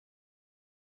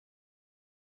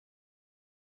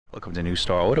Welcome to New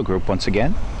Star Auto Group once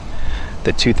again.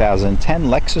 The 2010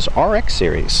 Lexus RX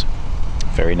series.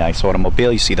 Very nice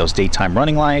automobile. You see those daytime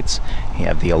running lights. You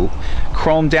have the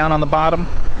chrome down on the bottom.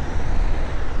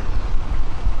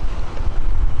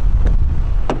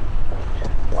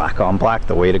 Black on black,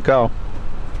 the way to go.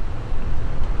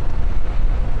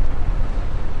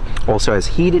 Also has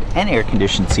heated and air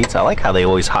conditioned seats. I like how they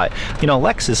always hide. You know,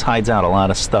 Lexus hides out a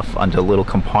lot of stuff under little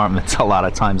compartments a lot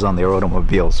of times on their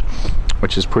automobiles,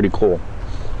 which is pretty cool.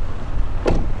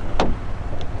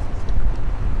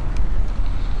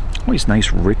 Always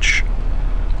nice, rich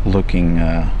looking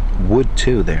wood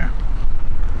too there.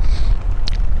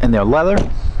 And their leather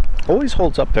always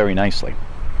holds up very nicely.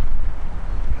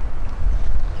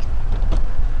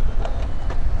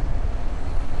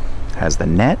 Has the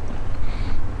net.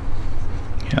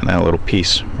 Yeah, that little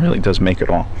piece really does make it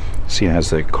all. See, it has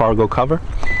the cargo cover.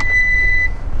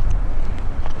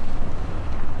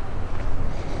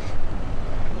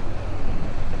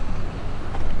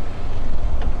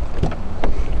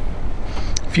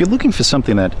 If you're looking for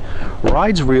something that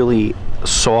rides really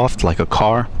soft like a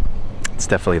car, it's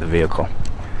definitely the vehicle.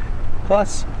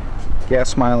 Plus,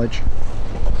 gas mileage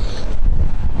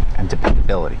and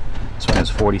dependability. This one has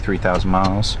 43,000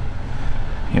 miles.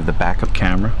 You have the backup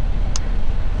camera.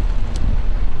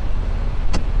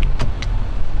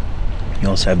 You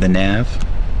also have the nav.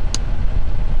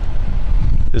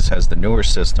 This has the newer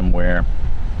system where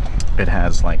it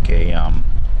has like a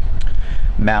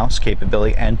mouse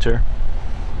capability, enter.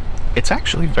 It's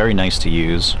actually very nice to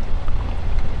use.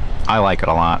 I like it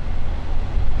a lot.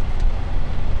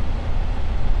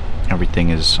 Everything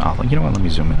is, you know what, let me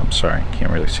zoom in. I'm sorry,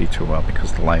 can't really see too well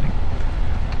because of the lighting.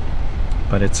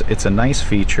 But it's a nice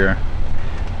feature,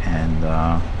 and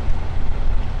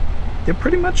they're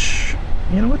pretty much,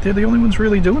 you know what, they're the only ones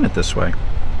really doing it this way.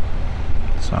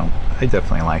 So I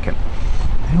definitely like it.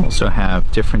 They also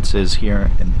have differences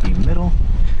here in the middle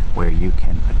where you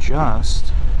can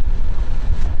adjust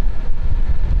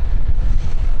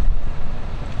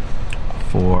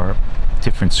for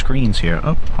different screens here.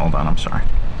 Oh, hold on, I'm sorry.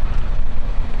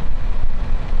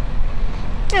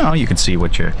 You know, you can see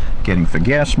what you're getting for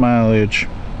gas mileage.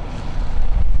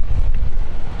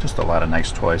 Just a lot of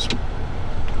nice toys.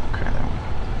 Okay, then.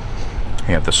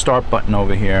 You have the start button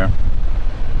over here.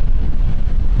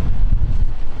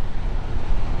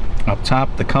 Up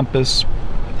top, the compass,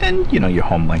 and you know, your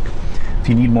home link. If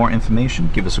you need more information,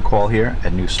 give us a call here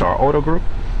at New Star Auto Group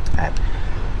at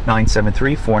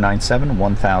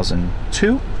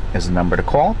 973-497-1002 is the number to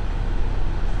call,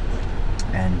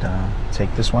 and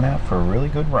take this one out for a really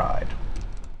good ride.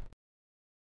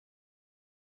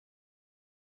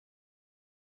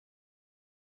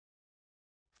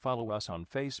 Follow us on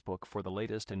Facebook for the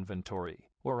latest inventory,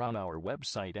 or on our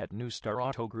website at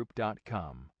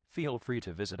newstarautogroup.com. Feel free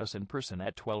to visit us in person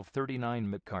at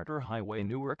 1239 McCarter Highway,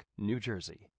 Newark, New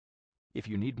Jersey. If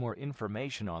you need more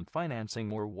information on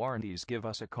financing or warranties, give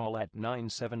us a call at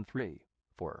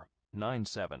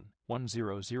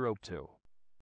 973-497-1002.